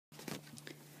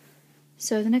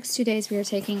So the next 2 days we are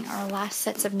taking our last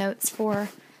sets of notes for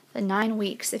the 9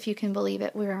 weeks, if you can believe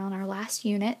it. We're on our last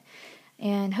unit,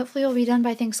 and hopefully we'll be done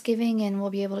by Thanksgiving, and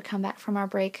we'll be able to come back from our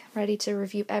break ready to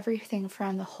review everything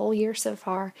from the whole year so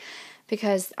far,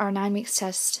 because our 9 weeks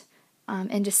test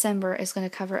in December is going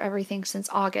to cover everything since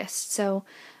August. So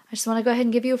I just want to go ahead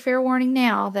and give you a fair warning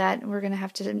now that we're going to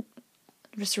have to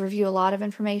just review a lot of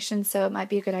information, so it might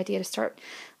be a good idea to start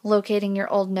locating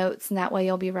your old notes, and that way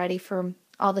you'll be ready for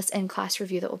all this in-class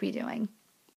review that we'll be doing.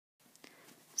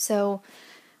 So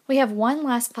we have one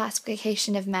last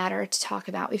classification of matter to talk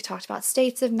about. We've talked about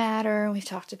states of matter, we've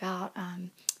talked about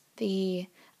the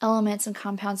elements and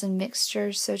compounds and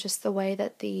mixtures, so just the way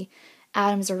that the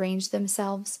atoms arrange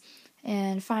themselves.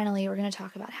 And finally, we're going to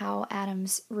talk about how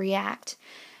atoms react,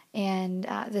 and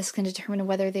this can determine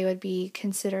whether they would be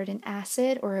considered an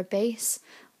acid or a base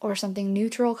or something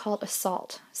neutral called a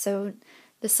salt. So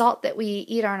the salt that we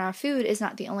eat on our food is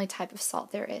not the only type of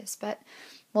salt there is, but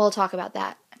we'll talk about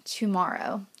that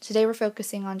tomorrow. Today we're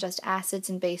focusing on just acids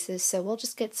and bases, so we'll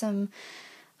just get some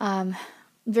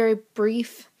very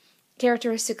brief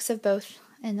characteristics of both,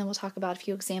 and then we'll talk about a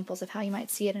few examples of how you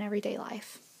might see it in everyday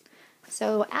life.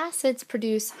 So acids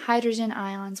produce hydrogen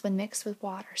ions when mixed with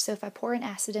water. So if I pour an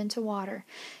acid into water,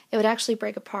 it would actually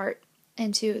break apart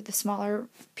into the smaller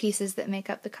pieces that make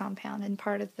up the compound, and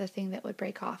part of the thing that would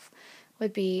break off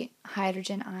would be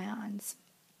hydrogen ions.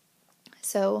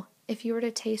 So if you were to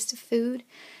taste food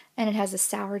and it has a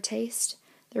sour taste,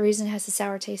 the reason it has a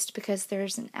sour taste is because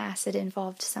there's an acid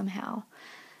involved somehow.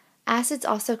 Acids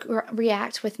also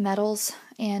react with metals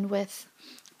and with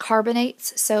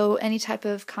carbonates, so any type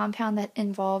of compound that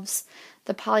involves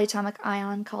the polyatomic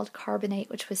ion called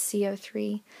carbonate, which was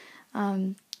CO3,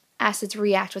 acids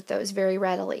react with those very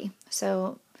readily,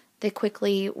 so they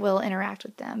quickly will interact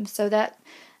with them. So that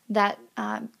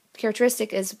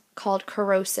characteristic is called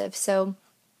corrosive. So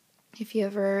if you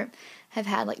ever have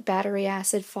had like battery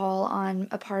acid fall on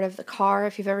a part of the car,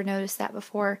 if you've ever noticed that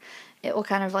before, it will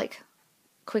kind of like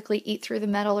quickly eat through the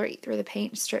metal or eat through the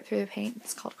paint, strip through the paint.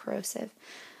 It's called corrosive.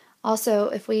 Also,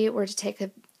 if we were to take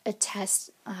a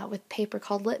test with paper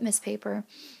called litmus paper,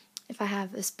 if I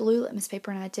have this blue litmus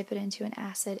paper and I dip it into an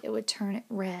acid, it would turn it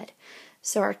red.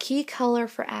 So our key color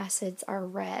for acids are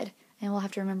red, and we'll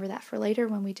have to remember that for later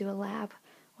when we do a lab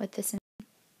with this.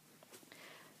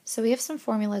 So we have some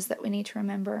formulas that we need to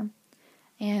remember,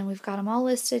 and we've got them all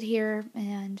listed here,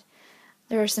 and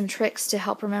there are some tricks to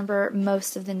help remember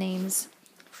most of the names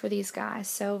for these guys.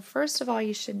 So first of all,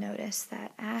 you should notice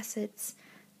that acids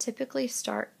typically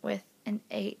start with an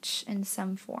H in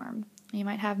some form. You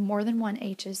might have more than one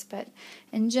H's, but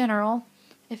in general,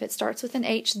 if it starts with an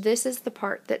H, this is the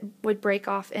part that would break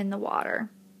off in the water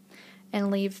and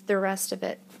leave the rest of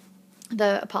it,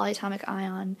 the polyatomic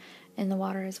ion, in the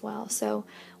water as well. So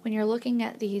when you're looking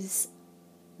at these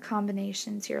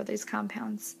combinations here, these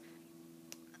compounds,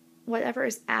 whatever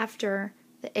is after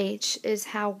the H is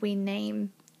how we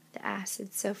name the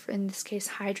acid. So in this case,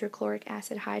 hydrochloric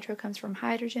acid. Hydro comes from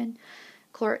hydrogen.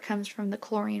 Chloric comes from the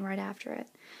chlorine right after it.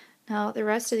 Now, the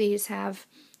rest of these have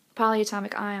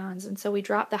polyatomic ions, and so we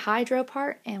drop the hydro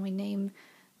part and we name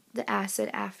the acid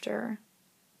after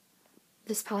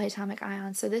this polyatomic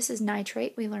ion. So this is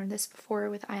nitrate. We learned this before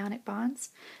with ionic bonds.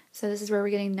 So this is where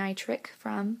we're getting nitric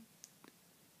from.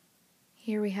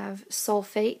 Here we have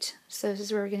sulfate. So this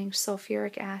is where we're getting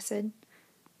sulfuric acid.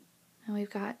 And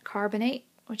we've got carbonate,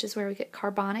 which is where we get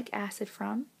carbonic acid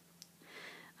from.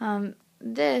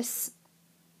 This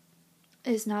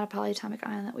is not a polyatomic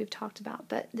ion that we've talked about,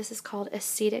 but this is called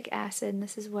acetic acid, and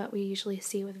this is what we usually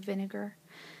see with vinegar.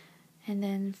 And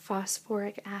then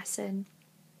phosphoric acid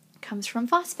comes from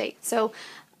phosphate. So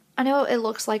I know it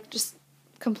looks like just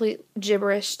complete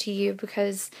gibberish to you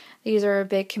because these are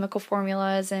big chemical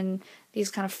formulas and these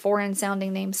kind of foreign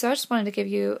sounding names. So I just wanted to give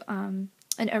you an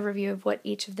overview of what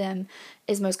each of them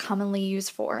is most commonly used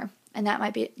for, and that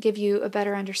might give you a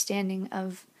better understanding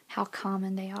of how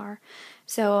common they are.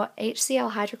 So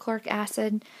HCl, hydrochloric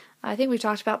acid, I think we've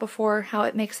talked about before how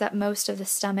it makes up most of the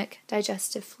stomach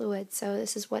digestive fluid. So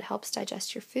this is what helps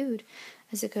digest your food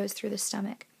as it goes through the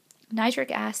stomach.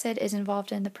 Nitric acid is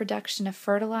involved in the production of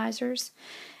fertilizers,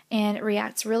 and it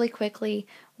reacts really quickly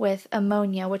with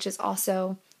ammonia, which is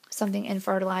also something in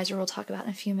fertilizer we'll talk about in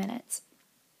a few minutes.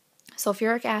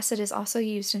 Sulfuric acid is also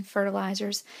used in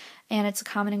fertilizers, and it's a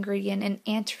common ingredient in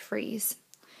antifreeze.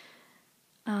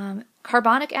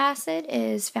 Carbonic acid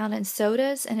is found in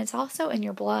sodas, and it's also in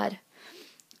your blood.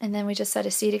 And then we just said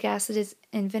acetic acid is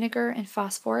in vinegar, and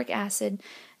phosphoric acid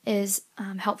is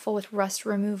helpful with rust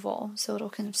removal, so it'll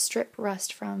kind of strip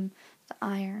rust from the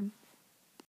iron.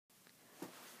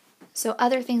 So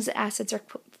other things that acids are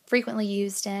frequently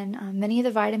used in many of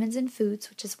the vitamins in foods,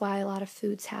 which is why a lot of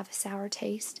foods have a sour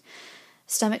taste.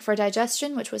 Stomach for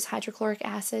digestion, which was hydrochloric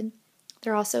acid.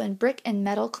 They're also in brick and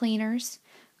metal cleaners,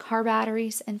 car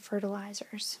batteries, and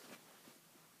fertilizers.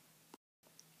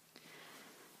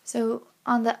 So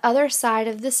on the other side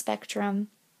of the spectrum,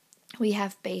 we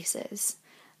have bases.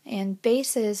 And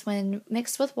bases, when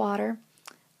mixed with water,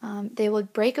 they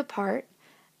would break apart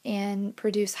and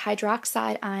produce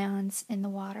hydroxide ions in the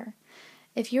water.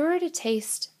 If you were to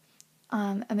taste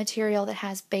a material that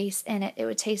has base in it, it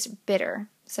would taste bitter.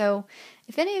 So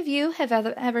if any of you have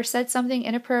ever said something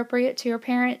inappropriate to your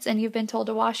parents and you've been told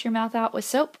to wash your mouth out with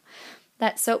soap,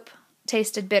 that soap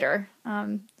tasted bitter.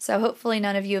 So hopefully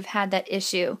none of you have had that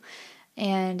issue.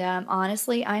 And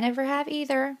honestly, I never have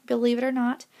either, believe it or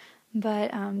not.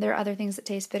 But there are other things that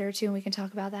taste bitter too, and we can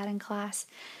talk about that in class.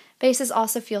 Bases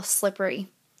also feel slippery.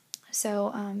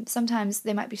 So sometimes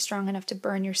they might be strong enough to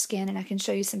burn your skin, and I can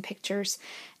show you some pictures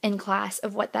in class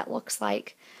of what that looks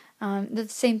like. The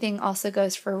same thing also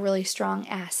goes for really strong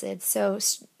acids. So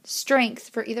strength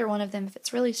for either one of them, if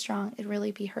it's really strong, it'd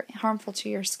really be harmful to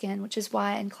your skin, which is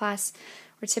why in class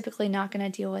we're typically not going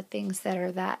to deal with things that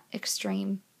are that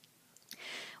extreme.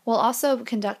 We'll also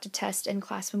conduct a test in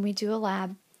class when we do a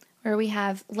lab where we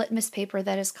have litmus paper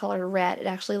that is colored red. It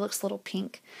actually looks a little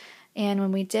pink. And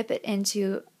when we dip it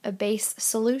into a base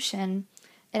solution,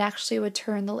 it actually would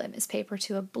turn the litmus paper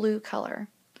to a blue color.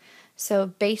 So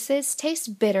bases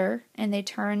taste bitter and they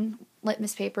turn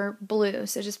litmus paper blue.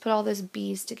 So just put all those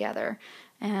B's together,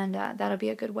 and that'll be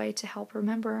a good way to help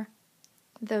remember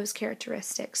those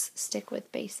characteristics. Stick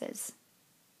with bases.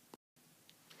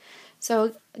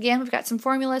 So again, we've got some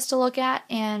formulas to look at,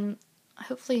 and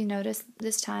hopefully you notice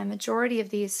this time majority of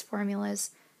these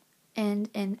formulas end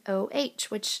in OH,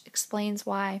 which explains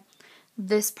why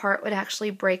this part would actually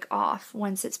break off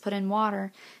once it's put in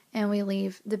water and we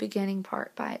leave the beginning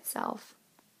part by itself.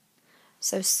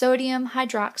 So sodium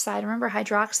hydroxide, remember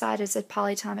hydroxide is a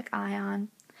polyatomic ion.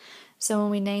 So when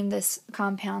we name this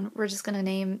compound, we're just going to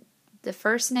name the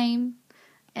first name,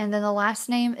 and then the last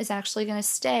name is actually going to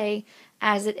stay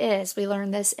as it is. We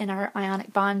learned this in our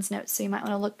ionic bonds notes, so you might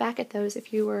want to look back at those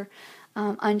if you were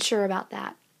unsure about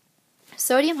that.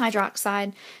 Sodium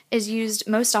hydroxide is used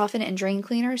most often in drain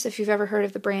cleaners. If you've ever heard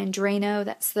of the brand Drano,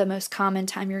 that's the most common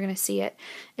time you're going to see it.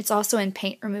 It's also in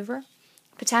paint remover.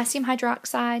 Potassium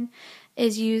hydroxide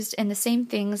is used in the same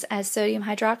things as sodium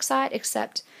hydroxide,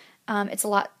 except it's a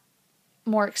lot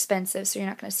more expensive, so you're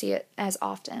not going to see it as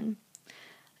often.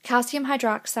 Calcium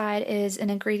hydroxide is an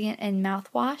ingredient in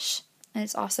mouthwash, and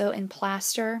it's also in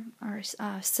plaster or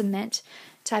cement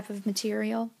type of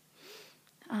material.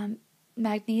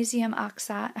 Magnesium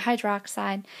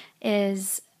hydroxide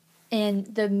is in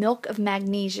the milk of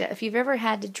magnesia. If you've ever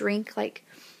had to drink like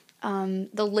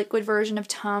the liquid version of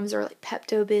Tums or like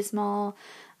Pepto-Bismol,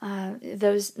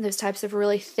 those types of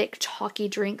really thick, chalky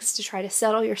drinks to try to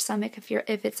settle your stomach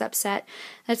if it's upset,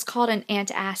 that's called an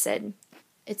antacid.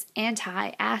 It's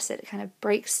anti-acid. It kind of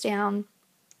breaks down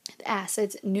the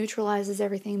acids, neutralizes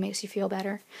everything, makes you feel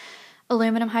better.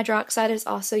 Aluminum hydroxide is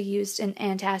also used in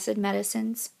antacid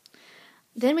medicines.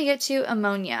 Then we get to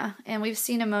ammonia, and we've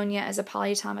seen ammonia as a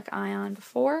polyatomic ion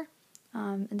before.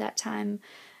 At that time,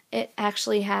 it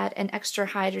actually had an extra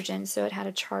hydrogen, so it had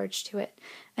a charge to it.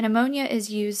 And ammonia is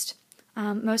used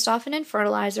most often in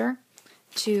fertilizer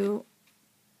to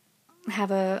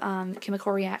have a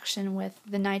chemical reaction with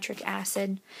the nitric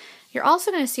acid. You're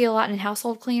also going to see a lot in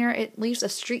household cleaner. It leaves a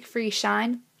streak-free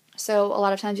shine, so a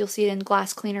lot of times you'll see it in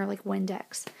glass cleaner like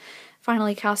Windex.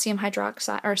 Finally, calcium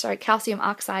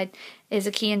oxide is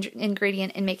a key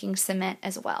ingredient in making cement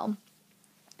as well.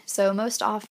 So most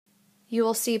often you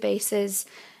will see bases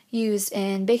used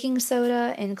in baking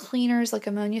soda and cleaners like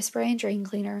ammonia spray and drain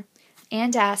cleaner,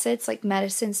 and acids like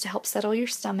medicines to help settle your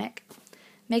stomach,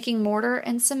 making mortar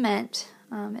and cement,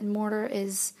 and mortar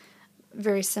is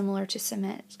very similar to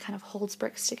cement. It kind of holds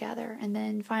bricks together. And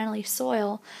then finally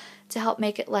soil to help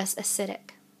make it less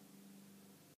acidic.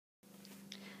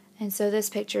 And so this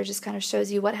picture just kind of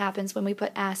shows you what happens when we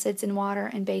put acids in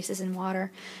water and bases in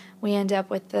water. We end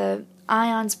up with the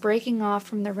ions breaking off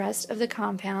from the rest of the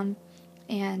compound,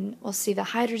 and we'll see the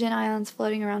hydrogen ions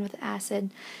floating around with the acid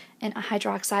and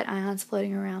hydroxide ions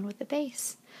floating around with the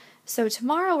base. So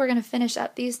tomorrow we're going to finish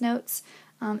up these notes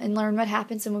and learn what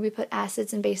happens when we put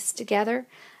acids and bases together,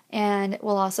 and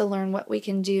we'll also learn what we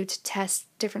can do to test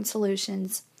different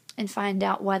solutions and find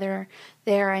out whether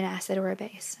they're an acid or a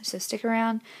base. So stick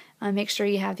around, make sure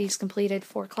you have these completed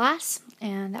for class,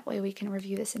 and that way we can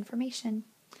review this information.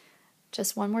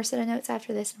 Just one more set of notes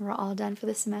after this and we're all done for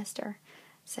the semester.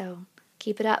 So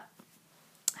keep it up.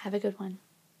 Have a good one.